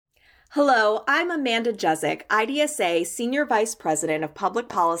Hello, I'm Amanda Jezik, IDSA Senior Vice President of Public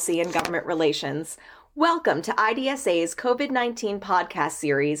Policy and Government Relations. Welcome to IDSA's COVID-19 podcast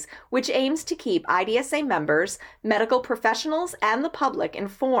series, which aims to keep IDSA members, medical professionals, and the public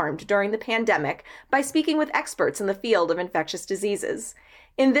informed during the pandemic by speaking with experts in the field of infectious diseases.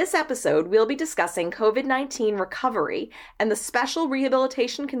 In this episode, we'll be discussing COVID-19 recovery and the special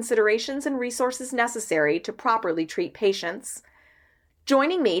rehabilitation considerations and resources necessary to properly treat patients.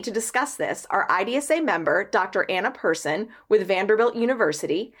 Joining me to discuss this are IDSA member Dr. Anna Person with Vanderbilt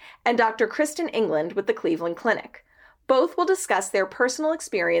University and Dr. Kristen England with the Cleveland Clinic. Both will discuss their personal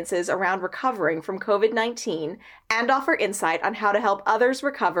experiences around recovering from COVID-19 and offer insight on how to help others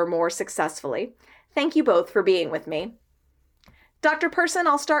recover more successfully. Thank you both for being with me. Dr. Person,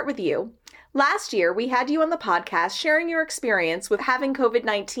 I'll start with you. Last year, we had you on the podcast sharing your experience with having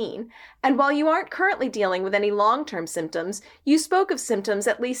COVID-19, and while you aren't currently dealing with any long-term symptoms, you spoke of symptoms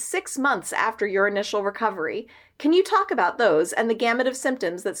at least 6 months after your initial recovery. Can you talk about those and the gamut of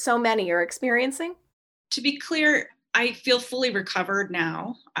symptoms that so many are experiencing? To be clear, I feel fully recovered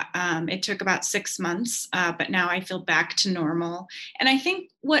now. It took about 6 months, but now I feel back to normal. And I think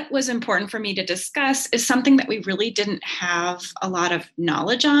what was important for me to discuss is something that we really didn't have a lot of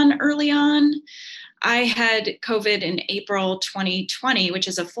knowledge on early on. I had COVID in April 2020, which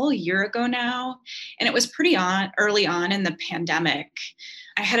is a full year ago now, and it was pretty early on in the pandemic.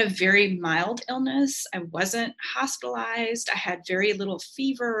 I had a very mild illness. I wasn't hospitalized. I had very little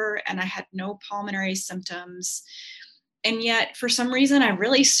fever, and I had no pulmonary symptoms. And yet, for some reason, I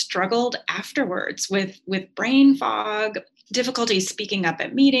really struggled afterwards with brain fog, difficulty speaking up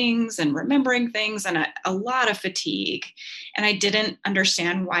at meetings and remembering things, and a lot of fatigue. And I didn't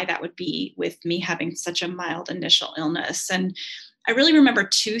understand why that would be with me having such a mild initial illness. And I really remember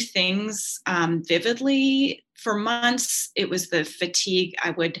 2 things vividly. For months, it was the fatigue.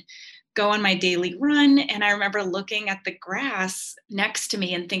 I would go on my daily run, and I remember looking at the grass next to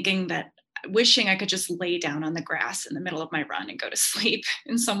me and thinking that wishing I could just lay down on the grass in the middle of my run and go to sleep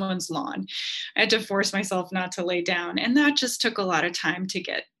in someone's lawn. I had to force myself not to lay down. And that just took a lot of time to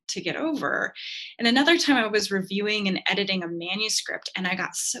get over. And another time I was reviewing and editing a manuscript, and I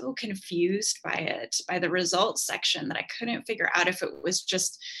got so confused by it, by the results section, that I couldn't figure out if it was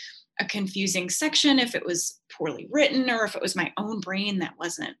just a confusing section, if it was poorly written, or if it was my own brain that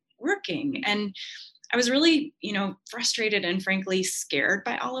wasn't working. And I was really, frustrated and frankly scared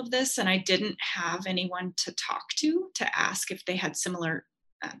by all of this. And I didn't have anyone to talk to ask if they had similar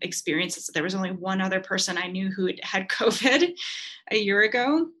experiences. There was only one other person I knew who had COVID a year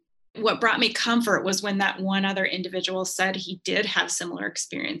ago. What brought me comfort was when that one other individual said he did have similar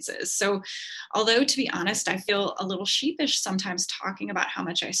experiences. So although, to be honest, I feel a little sheepish sometimes talking about how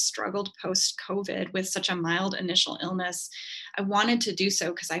much I struggled post-COVID with such a mild initial illness, I wanted to do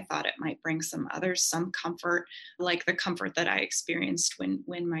so because I thought it might bring some others some comfort, like the comfort that I experienced when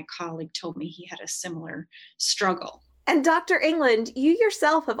my colleague told me he had a similar struggle. And Dr. England, you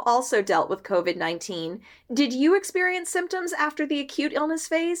yourself have also dealt with COVID-19. Did you experience symptoms after the acute illness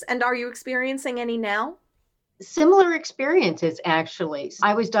phase, and are you experiencing any now? Similar experiences, actually.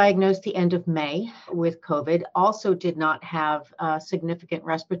 I was diagnosed the end of May with COVID, also did not have significant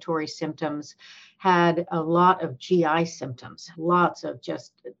respiratory symptoms, had a lot of GI symptoms, lots of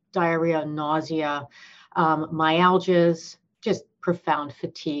just diarrhea, nausea, myalgias, just profound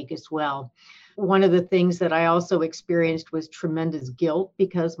fatigue as well. One of the things that I also experienced was tremendous guilt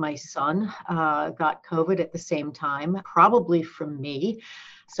because my son got COVID at the same time, probably from me.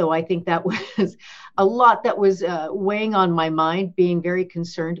 So I think that was a lot that was weighing on my mind, being very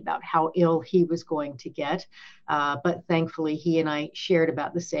concerned about how ill he was going to get. But thankfully, he and I shared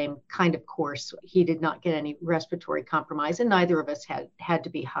about the same kind of course. He did not get any respiratory compromise, and neither of us had to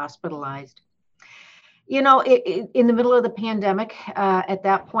be hospitalized. In the middle of the pandemic, at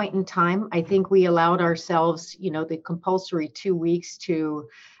that point in time, I think we allowed ourselves, the compulsory 2 weeks to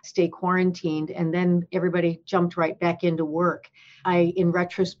stay quarantined, and then everybody jumped right back into work. I, in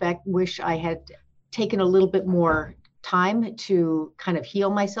retrospect, wish I had taken a little bit more time to kind of heal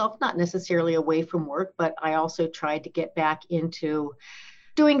myself, not necessarily away from work, but I also tried to get back into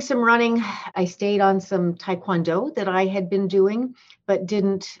doing some running. I stayed on some Taekwondo that I had been doing, but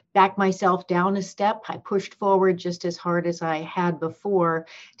didn't back myself down a step. I pushed forward just as hard as I had before,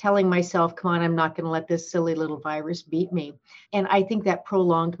 telling myself, come on, I'm not going to let this silly little virus beat me. And I think that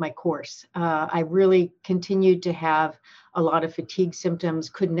prolonged my course. I really continued to have a lot of fatigue symptoms,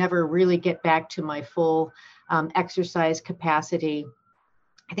 could never really get back to my full exercise capacity.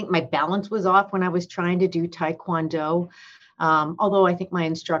 I think my balance was off when I was trying to do Taekwondo. Although I think my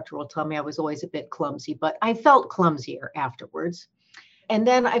instructor will tell me I was always a bit clumsy, but I felt clumsier afterwards. And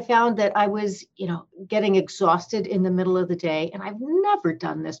then I found that I was, getting exhausted in the middle of the day. And I've never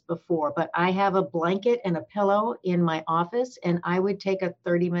done this before, but I have a blanket and a pillow in my office, and I would take a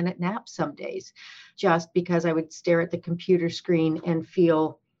 30-minute nap some days just because I would stare at the computer screen and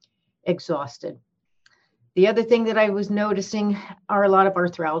feel exhausted. The other thing that I was noticing are a lot of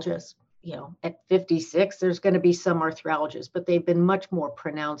arthralgias. At 56, there's going to be some arthralgias, but they've been much more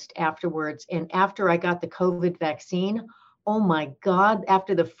pronounced afterwards. And after I got the COVID vaccine, oh my God,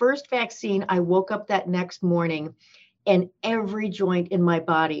 after the first vaccine, I woke up that next morning and every joint in my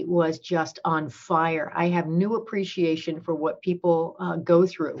body was just on fire. I have new appreciation for what people go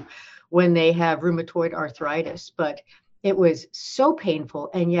through when they have rheumatoid arthritis, but it was so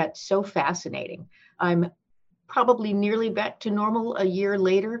painful and yet so fascinating. I'm probably nearly back to normal a year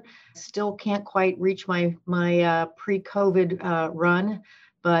later. Still can't quite reach my pre-COVID run,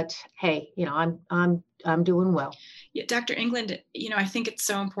 but hey, I'm doing well. Yeah, Dr. England, I think it's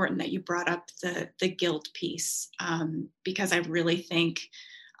so important that you brought up the guilt piece, because I really think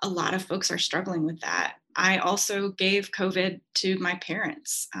a lot of folks are struggling with that. I also gave COVID to my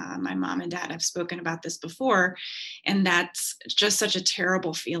parents. My mom and dad have spoken about this before, and that's just such a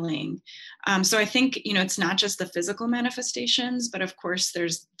terrible feeling. So I think, it's not just the physical manifestations, but of course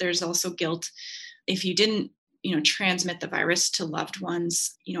there's also guilt if you didn't, transmit the virus to loved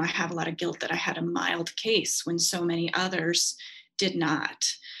ones. I have a lot of guilt that I had a mild case when so many others did not.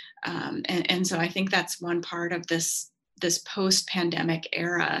 And so I think that's one part of this post-pandemic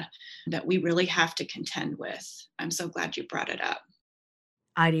era that we really have to contend with. I'm so glad you brought it up.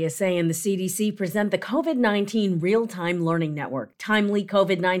 IDSA and the CDC present the COVID-19 Real-Time Learning Network, timely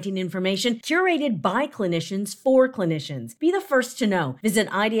COVID-19 information curated by clinicians for clinicians. Be the first to know. Visit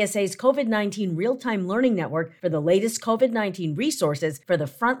IDSA's COVID-19 Real-Time Learning Network for the latest COVID-19 resources for the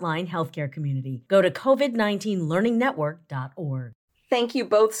frontline healthcare community. Go to covid19learningnetwork.org. Thank you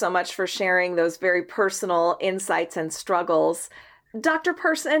both so much for sharing those very personal insights and struggles. Dr.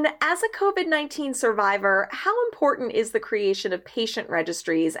 Person, as a COVID-19 survivor, how important is the creation of patient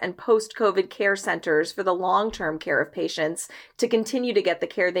registries and post-COVID care centers for the long-term care of patients to continue to get the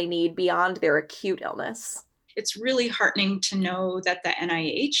care they need beyond their acute illness? It's really heartening to know that the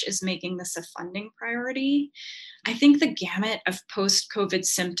NIH is making this a funding priority. I think the gamut of post-COVID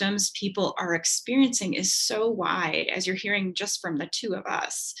symptoms people are experiencing is so wide, as you're hearing just from the two of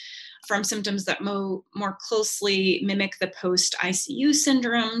us. From symptoms that more closely mimic the post-ICU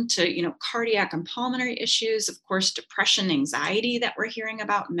syndrome to, cardiac and pulmonary issues, of course, depression, anxiety that we're hearing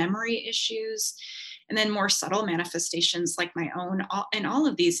about, memory issues, and then more subtle manifestations like my own. And all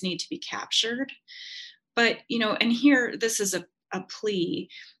of these need to be captured. But, and here, this is a plea.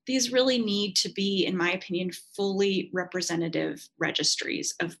 These really need to be, in my opinion, fully representative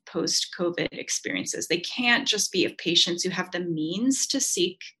registries of post-COVID experiences. They can't just be of patients who have the means to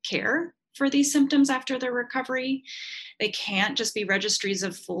seek care for these symptoms after their recovery. They can't just be registries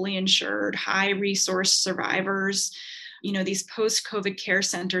of fully insured, high-resource survivors. These post-COVID care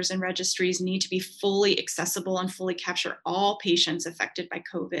centers and registries need to be fully accessible and fully capture all patients affected by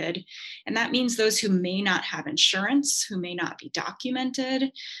COVID. And that means those who may not have insurance, who may not be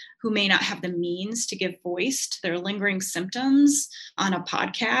documented, who may not have the means to give voice to their lingering symptoms on a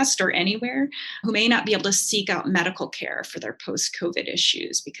podcast or anywhere, who may not be able to seek out medical care for their post-COVID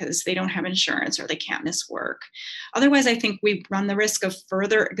issues because they don't have insurance or they can't miss work. Otherwise, I think we run the risk of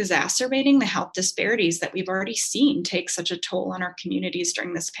further exacerbating the health disparities that we've already seen take such a toll on our communities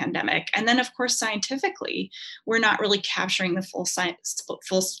during this pandemic. And then, of course, scientifically, we're not really capturing the full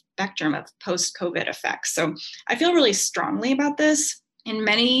spectrum of post-COVID effects. So I feel really strongly about this. In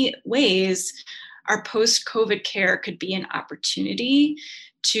many ways, our post-COVID care could be an opportunity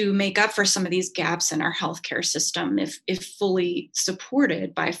to make up for some of these gaps in our healthcare system if fully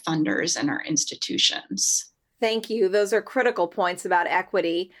supported by funders and our institutions. Thank you. Those are critical points about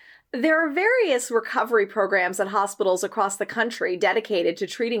equity. There are various recovery programs at hospitals across the country dedicated to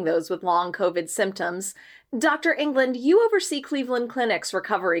treating those with long COVID symptoms. Dr. England, you oversee Cleveland Clinic's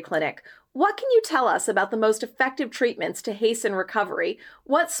recovery clinic. What can you tell us about the most effective treatments to hasten recovery?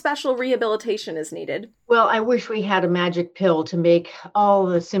 What special rehabilitation is needed? Well, I wish we had a magic pill to make all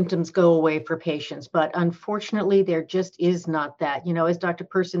the symptoms go away for patients, but unfortunately, there just is not that. As Dr.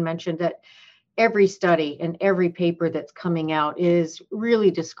 Person mentioned, that every study and every paper that's coming out is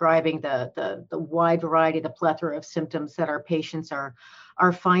really describing the wide variety, the plethora of symptoms that our patients are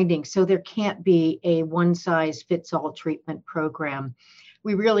finding. So there can't be a one-size-fits-all treatment program.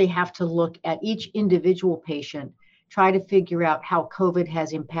 We really have to look at each individual patient, try to figure out how COVID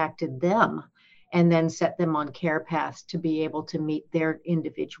has impacted them, and then set them on care paths to be able to meet their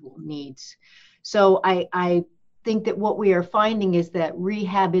individual needs. So I think that what we are finding is that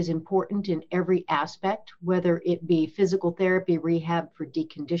rehab is important in every aspect, whether it be physical therapy rehab for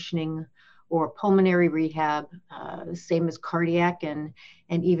deconditioning or pulmonary rehab, same as cardiac and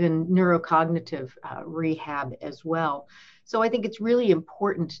even neurocognitive rehab as well. So I think it's really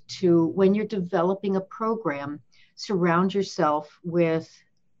important to, when you're developing a program, surround yourself with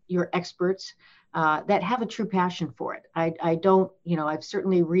your experts that have a true passion for it. I don't, I've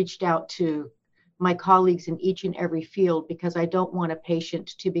certainly reached out to my colleagues in each and every field because I don't want a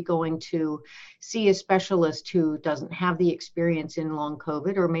patient to be going to see a specialist who doesn't have the experience in long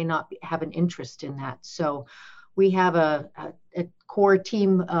COVID or may not have an interest in that. So we have a core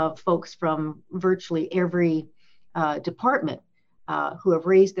team of folks from virtually every department who have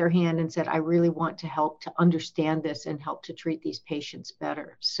raised their hand and said, I really want to help to understand this and help to treat these patients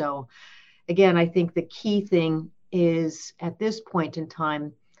better. So again, I think the key thing is at this point in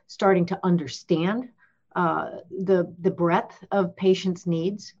time, starting to understand the breadth of patients'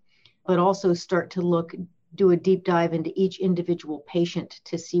 needs, but also start to do a deep dive into each individual patient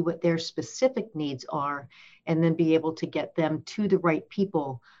to see what their specific needs are, and then be able to get them to the right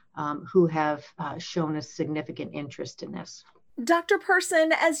people who have shown a significant interest in this. Dr.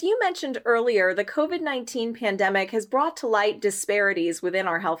 Person, as you mentioned earlier, the COVID-19 pandemic has brought to light disparities within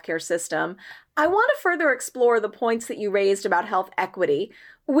our healthcare system. I want to further explore the points that you raised about health equity.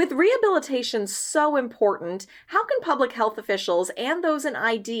 With rehabilitation so important, how can public health officials and those in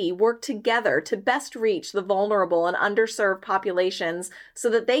ID work together to best reach the vulnerable and underserved populations so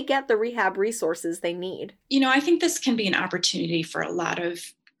that they get the rehab resources they need? I think this can be an opportunity for a lot of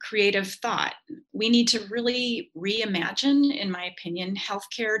creative thought. We need to really reimagine, in my opinion,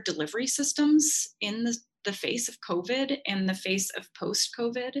 healthcare delivery systems in the face of COVID and the face of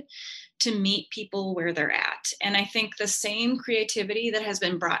post-COVID to meet people where they're at. And I think the same creativity that has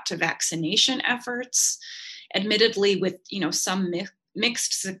been brought to vaccination efforts, admittedly with some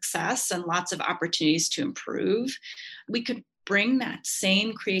mixed success and lots of opportunities to improve, we could bring that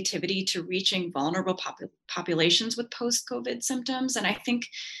same creativity to reaching vulnerable populations with post-COVID symptoms. And I think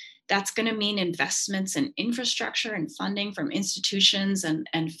that's going to mean investments in infrastructure and funding from institutions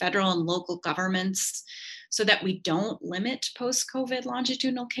and federal and local governments so that we don't limit post-COVID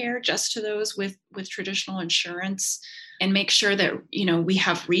longitudinal care just to those with traditional insurance, and make sure that we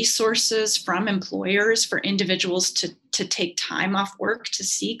have resources from employers for individuals to take time off work to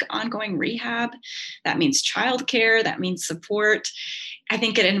seek ongoing rehab. That means childcare, that means support. I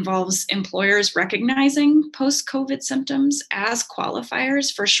think it involves employers recognizing post-COVID symptoms as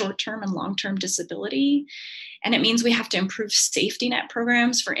qualifiers for short-term and long-term disability. And it means we have to improve safety net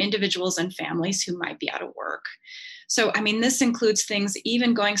programs for individuals and families who might be out of work. So, this includes things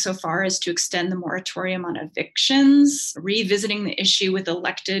even going so far as to extend the moratorium on evictions, revisiting the issue with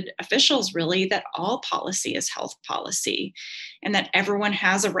elected officials, really, that all policy is health policy and that everyone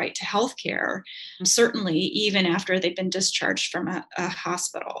has a right to health care, certainly even after they've been discharged from a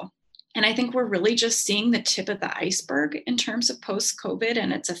hospital. And I think we're really just seeing the tip of the iceberg in terms of post-COVID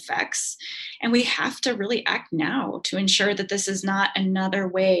and its effects. And we have to really act now to ensure that this is not another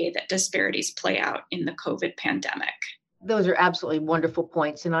way that disparities play out in the COVID pandemic. Those are absolutely wonderful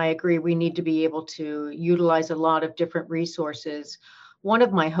points. And I agree, we need to be able to utilize a lot of different resources. One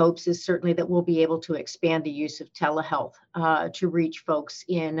of my hopes is certainly that we'll be able to expand the use of telehealth to reach folks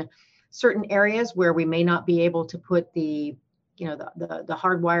in certain areas where we may not be able to put the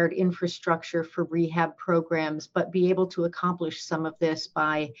hardwired infrastructure for rehab programs, but be able to accomplish some of this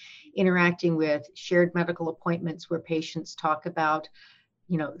by interacting with shared medical appointments where patients talk about,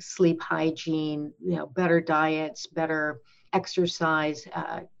 sleep hygiene, better diets, better exercise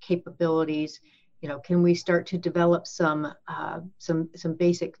capabilities. Can we start to develop some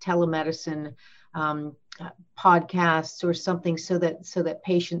basic telemedicine podcasts or something so that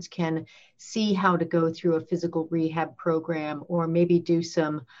patients can see how to go through a physical rehab program, or maybe do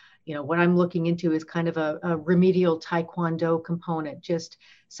some, what I'm looking into is kind of a remedial Taekwondo component, just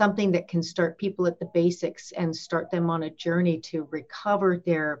something that can start people at the basics and start them on a journey to recover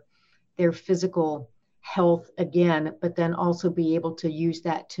their physical health again, but then also be able to use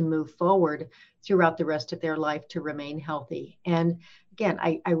that to move forward throughout the rest of their life to remain healthy. And again,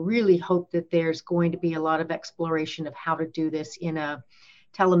 I really hope that there's going to be a lot of exploration of how to do this in a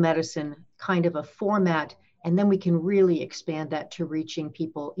telemedicine kind of a format, and then we can really expand that to reaching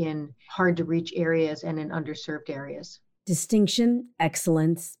people in hard to reach areas and in underserved areas. Distinction,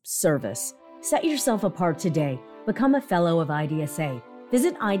 excellence, service. Set yourself apart today. Become a fellow of IDSA.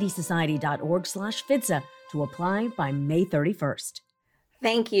 Visit idsociety.org/FIDSA to apply by May 31st.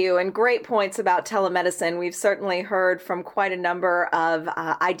 Thank you. And great points about telemedicine. We've certainly heard from quite a number of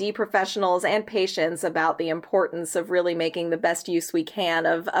ID professionals and patients about the importance of really making the best use we can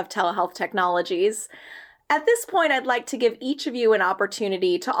of telehealth technologies. At this point, I'd like to give each of you an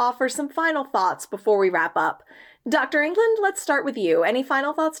opportunity to offer some final thoughts before we wrap up. Dr. England, let's start with you. Any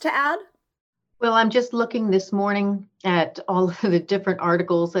final thoughts to add? Well, I'm just looking this morning at all of the different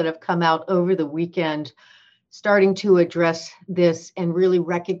articles that have come out over the weekend, starting to address this and really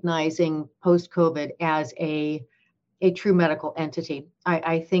recognizing post-COVID as a true medical entity.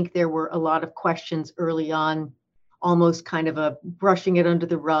 I think there were a lot of questions early on, almost kind of a brushing it under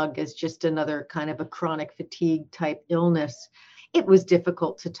the rug as just another kind of a chronic fatigue type illness. It was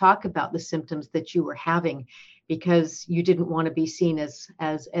difficult to talk about the symptoms that you were having because you didn't want to be seen as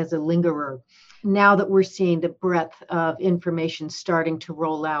a lingerer. Now that we're seeing the breadth of information starting to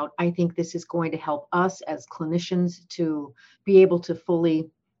roll out, I think this is going to help us as clinicians to be able to fully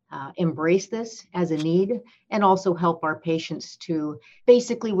embrace this as a need, and also help our patients to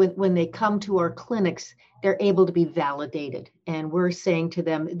basically, when they come to our clinics, they're able to be validated. And we're saying to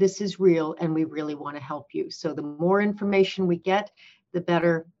them, this is real and we really want to help you. So the more information we get, the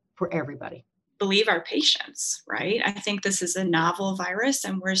better for everybody. Believe our patients, right? I think this is a novel virus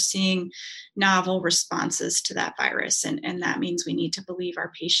and we're seeing novel responses to that virus. And that means we need to believe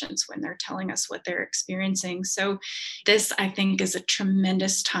our patients when they're telling us what they're experiencing. So this, I think, is a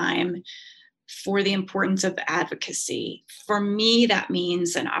tremendous time for the importance of advocacy. For me, that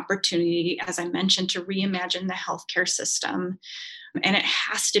means an opportunity, as I mentioned, to reimagine the healthcare system. And it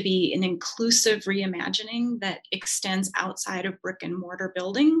has to be an inclusive reimagining that extends outside of brick and mortar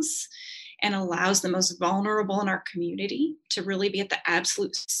buildings and allows the most vulnerable in our community to really be at the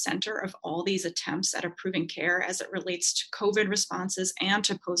absolute center of all these attempts at improving care as it relates to COVID responses and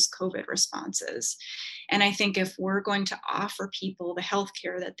to post-COVID responses. And I think if we're going to offer people the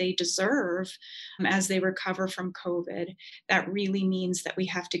healthcare that they deserve as they recover from COVID, that really means that we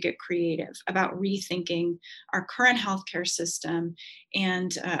have to get creative about rethinking our current healthcare system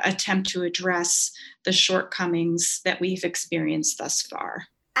and attempt to address the shortcomings that we've experienced thus far.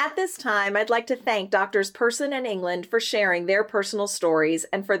 At this time, I'd like to thank Drs. Person and England for sharing their personal stories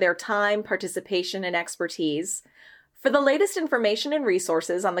and for their time, participation, and expertise. For the latest information and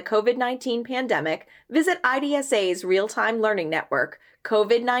resources on the COVID-19 pandemic, visit IDSA's Real-Time Learning Network,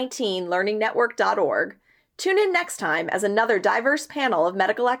 covid19learningnetwork.org. Tune in next time as another diverse panel of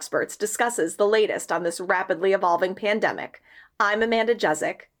medical experts discusses the latest on this rapidly evolving pandemic. I'm Amanda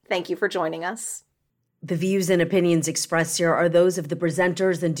Jezik. Thank you for joining us. The views and opinions expressed here are those of the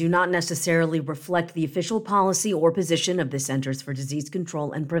presenters and do not necessarily reflect the official policy or position of the Centers for Disease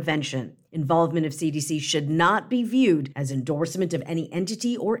Control and Prevention. Involvement of CDC should not be viewed as endorsement of any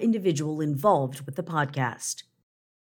entity or individual involved with the podcast.